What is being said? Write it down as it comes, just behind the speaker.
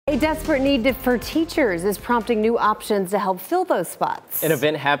A desperate need for teachers is prompting new options to help fill those spots. An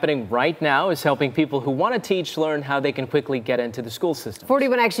event happening right now is helping people who want to teach learn how they can quickly get into the school system.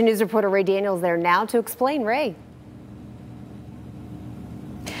 41 Action News reporter Ray Daniels there now to explain. Ray.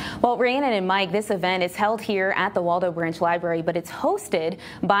 Well, Rhiannon and Mike, this event is held here at the Waldo Branch Library, but it's hosted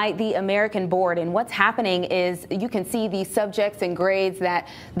by the American Board. And what's happening is you can see the subjects and grades that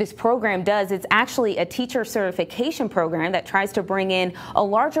this program does. It's actually a teacher certification program that tries to bring in a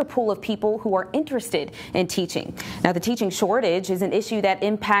larger pool of people who are interested in teaching. Now, the teaching shortage is an issue that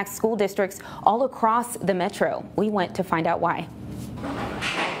impacts school districts all across the metro. We went to find out why.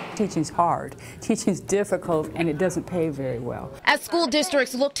 Teaching's hard, teaching's difficult, and it doesn't pay very well. As school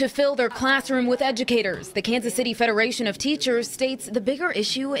districts look to fill their classroom with educators, the Kansas City Federation of Teachers states the bigger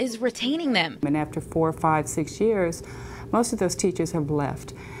issue is retaining them. And after 4, 5, 6 years, most of those teachers have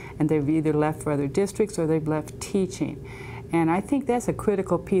left, and they've either left for other districts or they've left teaching. And I think that's a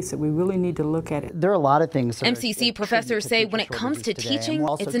critical piece that we really need to look at. There are a lot of things. MCC professors say when it comes to teaching,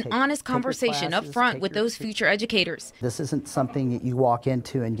 it's an honest conversation up front with those future educators. This isn't something that you walk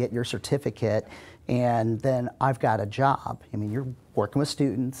into and get your certificate and then I've got a job. I mean, you're working with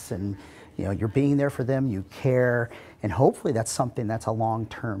students and you're being there for them, you care, and hopefully that's something that's a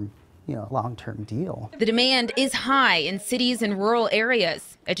long-term deal. The demand is high in cities and rural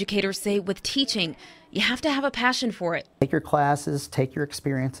areas. Educators say with teaching, you have to have a passion for it. Take your classes, take your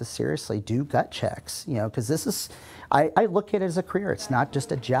experiences seriously, do gut checks, because this is, I look at it as a career, it's not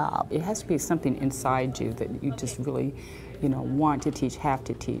just a job. It has to be something inside you that you just really, want to teach, have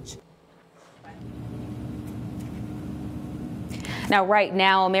to teach. Now, right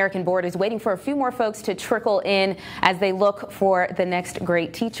now, American Board is waiting for a few more folks to trickle in as they look for the next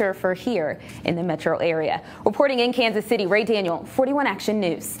great teacher for here in the metro area. Reporting in Kansas City, Ray Daniel, 41 Action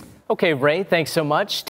News. Okay, Ray, thanks so much.